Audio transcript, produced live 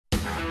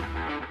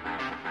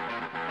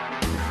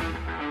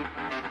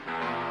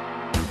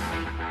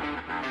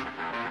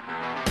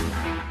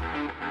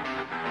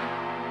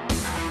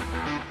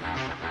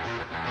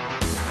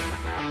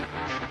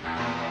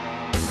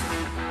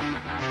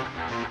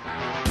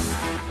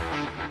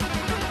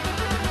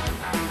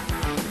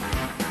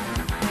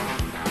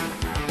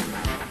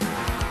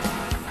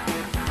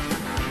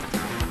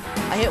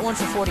I hit one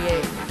for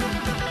 48.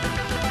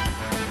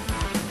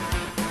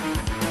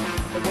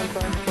 One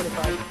time,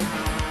 25.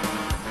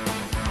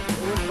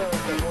 It was the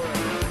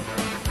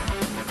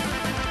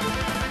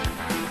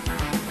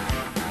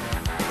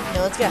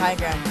Yeah, let's get high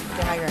ground.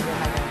 Get high ground, get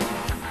high ground.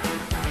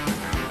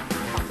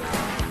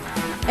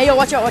 Hey, yo,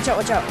 watch out, watch out,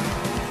 watch out.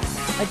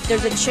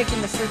 There's a chick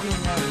in the freaking,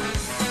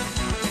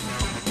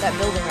 that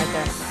building right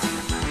there.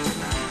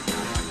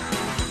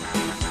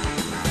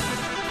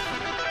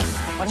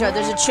 Watch out,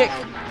 there's a chick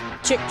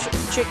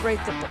right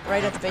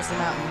at the base of the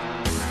mountain.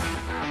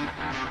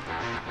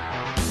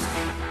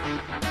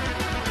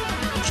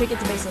 Chick at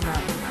the base of the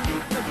mountain.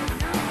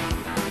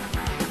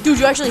 Dude,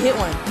 you actually hit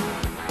one.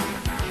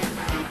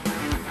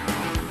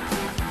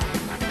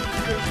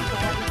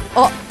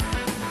 Oh!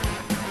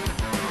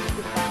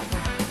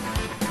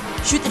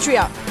 Shoot the tree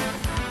out.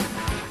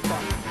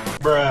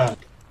 Bruh.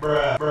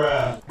 Bruh.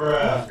 Bruh.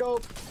 Bruh. Let's go.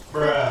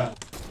 Bruh.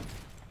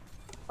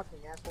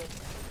 Fucking asshole.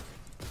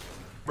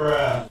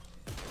 Bruh.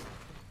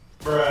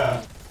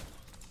 Bruh.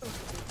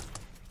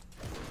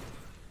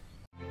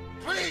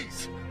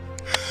 Please!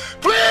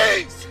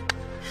 Please!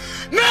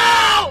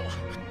 No!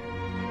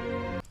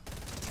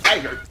 I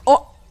heard.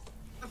 Oh!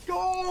 Let's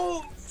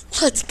go!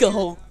 Let's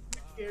go.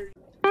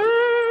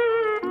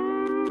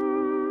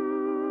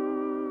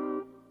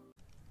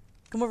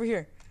 Come over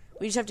here.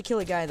 We just have to kill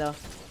a guy, though.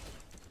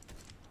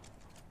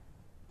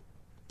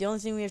 The only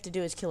thing we have to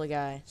do is kill a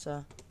guy,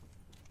 so.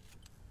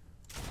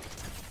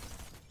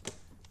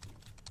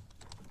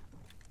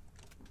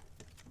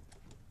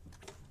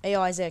 Hey,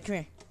 yo, Isaiah, come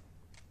here.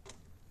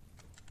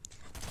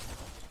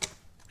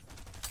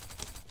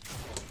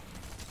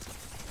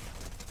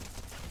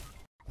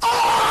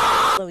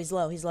 Oh! He's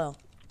low, he's low.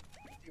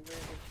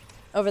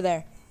 Over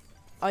there.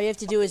 All you have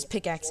to do is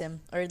pickaxe him,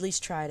 or at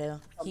least try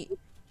to.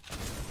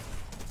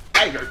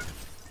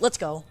 Let's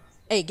go.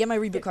 Hey, get my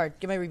reboot card.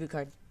 Get my reboot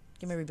card.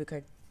 Get my reboot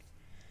card.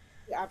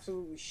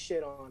 Absolutely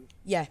shit on.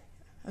 Yeah.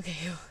 Okay.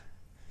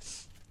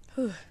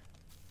 Whew.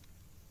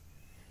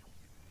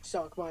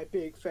 Suck my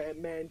big fat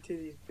man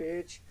titties,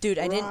 bitch. Dude,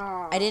 I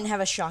didn't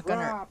have a shotgun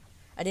Rap.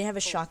 I didn't have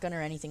a shotgun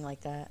or anything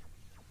like that.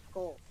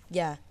 Go.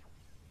 Yeah.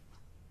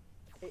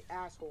 Hey,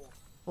 asshole.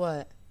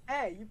 What?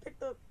 Hey, you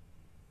picked up.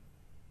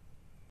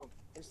 Oh,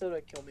 instead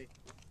of kill me.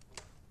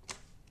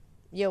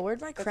 Yo,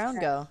 where'd my crown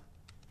go?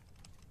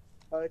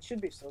 It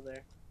should be still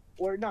there.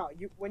 Or no,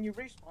 when you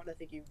respawn, I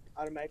think you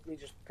automatically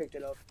just picked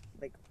it up.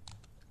 Like.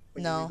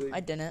 No, I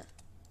didn't.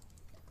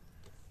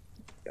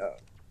 I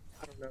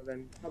don't know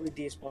then. Probably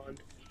despawned.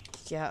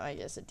 Yeah, I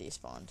guess it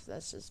despawned.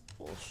 That's just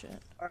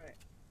bullshit. Alright.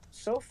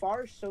 So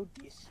far, so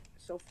decent.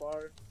 So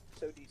far,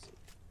 so decent.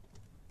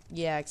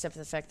 Yeah, except for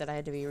the fact that I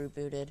had to be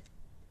rebooted.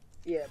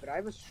 Yeah, but I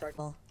have a strike.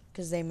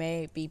 Because they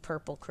may be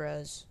purple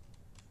crows.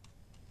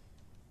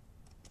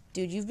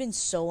 Dude, you've been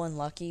so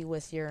unlucky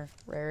with your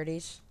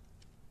rarities.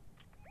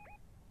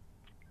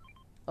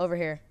 Over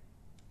here.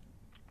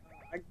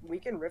 We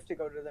can rift to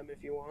go to them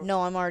if you want.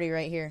 No, I'm already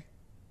right here.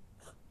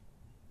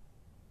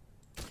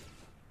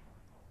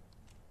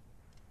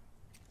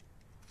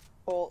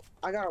 Well,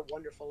 I got a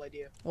wonderful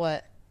idea.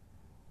 What?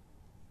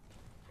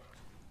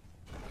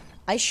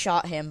 I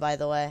shot him, by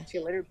the way. See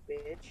you later,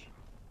 bitch.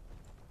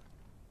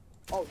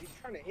 Oh, he's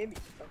trying to hit me.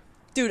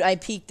 Dude, I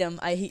peeked him.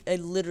 I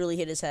literally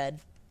hit his head.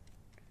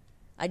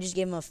 I just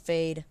gave him a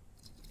fade.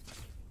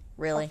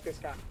 Really? Fuck this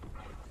guy.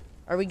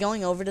 Are we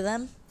going over to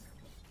them?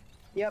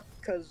 Yep,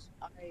 because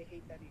I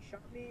hate that he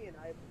shot me, and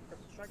I have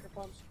purple striker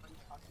pumps. I'm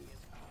cocky as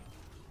hell.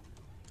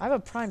 I have a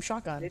prime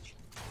shotgun. Bitch.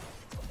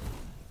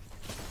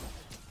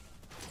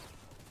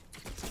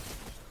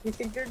 You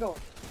think you're going?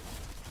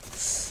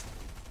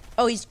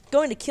 Oh, he's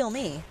going to kill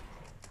me.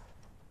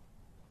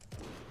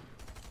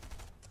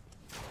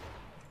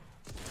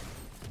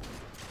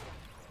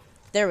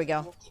 There we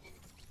go.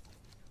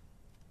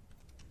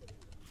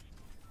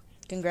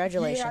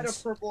 Congratulations. He had a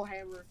purple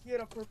hammer. He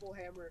had a purple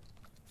hammer.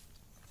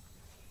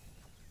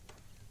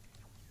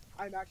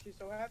 I'm actually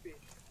so happy.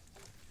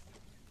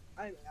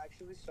 I'm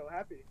actually so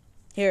happy.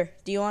 Here,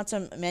 do you want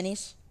some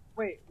minis?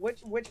 Wait,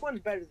 which one's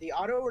better, the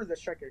auto or the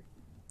striker?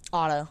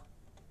 Auto.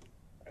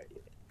 Alright,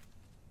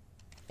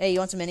 Hey, you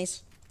want some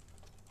minis?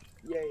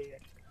 yeah.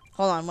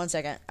 Hold on 1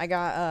 second. I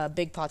got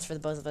big pots for the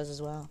both of us as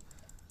well.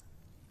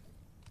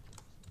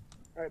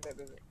 Alright, bet.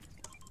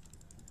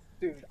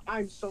 Dude,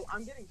 I'm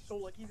getting so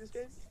lucky this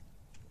game.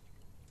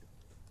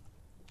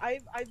 I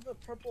have a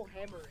purple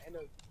hammer and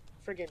a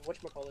friggin'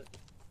 whatchamacallit.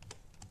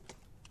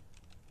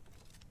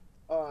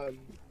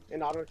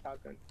 An auto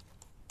shotgun.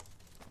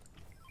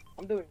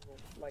 I'm doing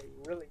like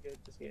really good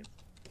this game.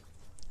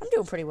 I'm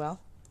doing pretty well.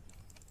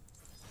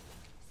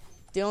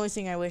 The only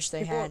thing I wish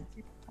they had.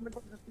 People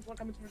are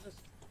coming towards us.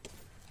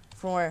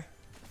 From where?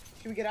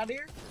 Should we get out of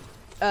here?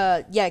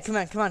 Yeah, come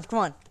on.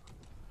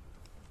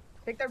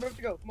 Take that rope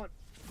to go. Come on.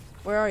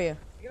 Where are you?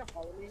 You gonna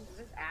follow me? Is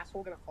this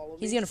asshole gonna follow me?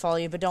 He's gonna follow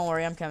you, but don't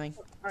worry, I'm coming.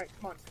 Alright,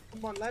 come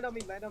on. Land on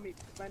me. Come in.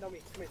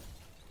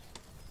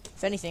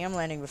 If anything, I'm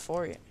landing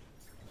before you.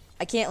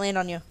 I can't land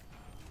on you.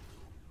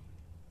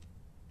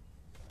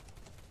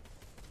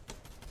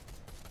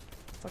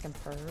 Fucking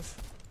perv.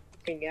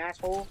 fucking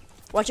asshole.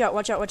 Watch out,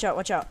 watch out, watch out,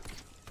 watch out.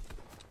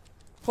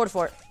 Port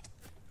fort.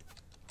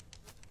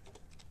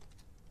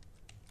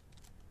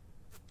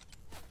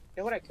 You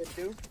know what I could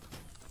do?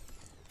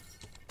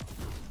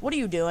 What are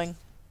you doing?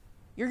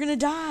 You're gonna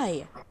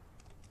die.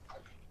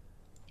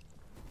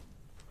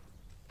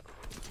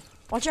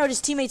 Watch out,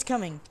 his teammate's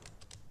coming.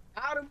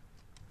 Got him.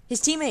 His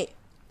teammate.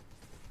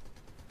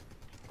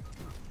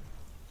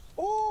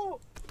 Oh!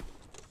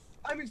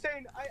 I'm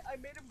insane. I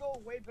made him go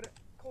away, but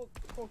Cole,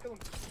 kill him.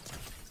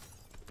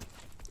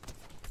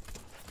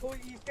 Cole,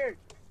 he's scared.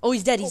 Oh,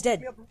 he's dead, Cole, he's pick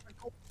dead. me up and run.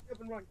 Cole, pick me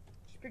up and run.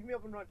 Just pick me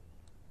up and run.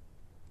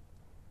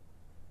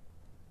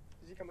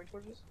 Is he coming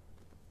towards us?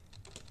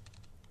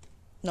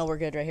 No, we're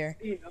good right here.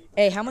 Yeah.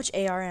 Hey, how much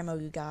AR ammo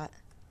you got?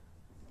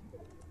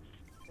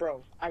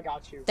 Bro, I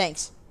got you.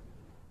 Thanks.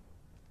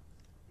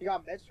 You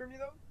got meds for me,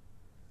 though?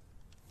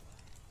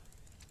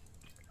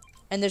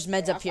 And there's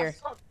meds Hey, up here.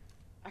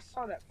 I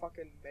saw that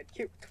fucking med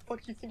kit. What the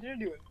fuck you think you're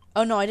doing?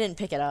 Oh, no, I didn't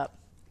pick it up.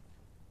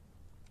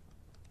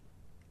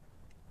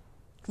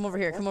 Come over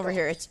here, come over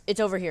here. It's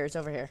over here, it's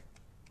over here.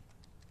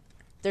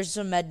 There's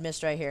some med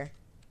mist right here.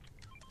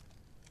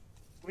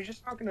 We're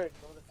just not gonna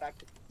ignore the fact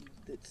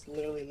that it's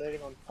literally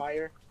lighting on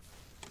fire.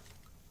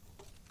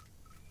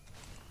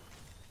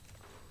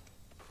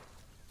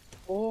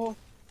 Oh.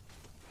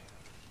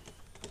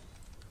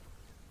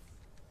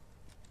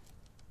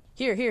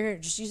 Here.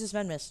 Just use this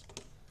med mist.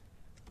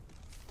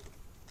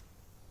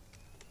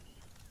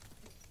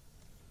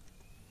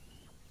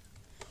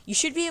 You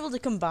should be able to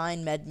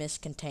combine med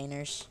mist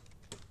containers.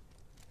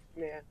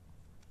 Man.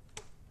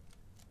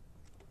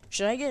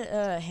 Should I get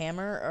a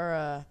hammer or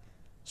a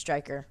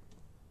striker?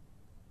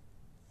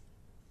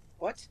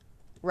 What?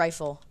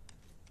 Rifle.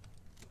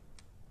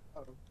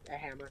 Oh, a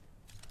hammer.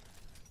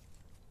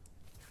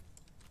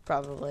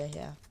 Probably,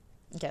 yeah.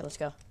 Okay, let's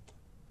go.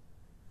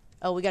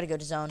 Oh, we gotta go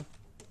to zone.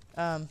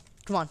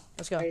 Come on,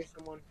 let's go. I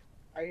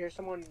hear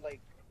someone like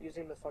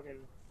using the fucking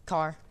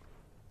Car.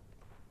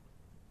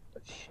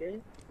 what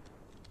shit?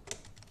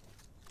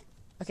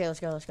 Okay, let's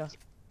go.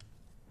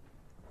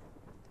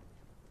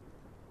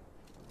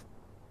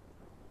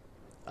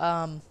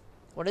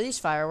 What are these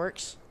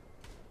fireworks?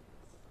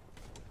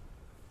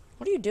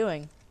 What are you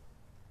doing?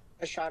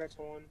 I shot at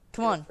someone.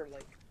 Come on. For,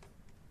 like...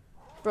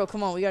 Bro,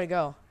 come on, we gotta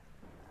go.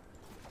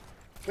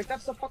 Wait,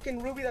 that's the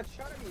fucking Ruby that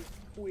shot at me,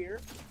 queer.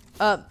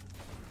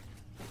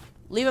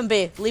 Leave them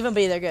be,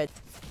 they're good.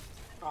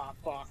 Ah,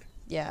 fuck.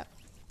 Yeah,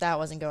 that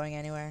wasn't going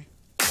anywhere.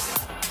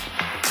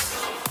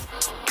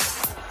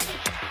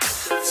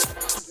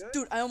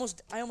 Dude, I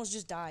almost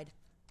just died.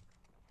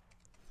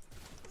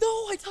 No,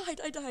 I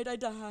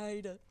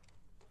died.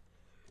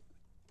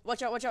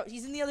 Watch out,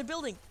 he's in the other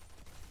building.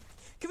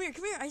 Come here,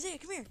 Isaiah,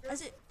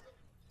 Isaiah.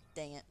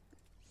 Dang it.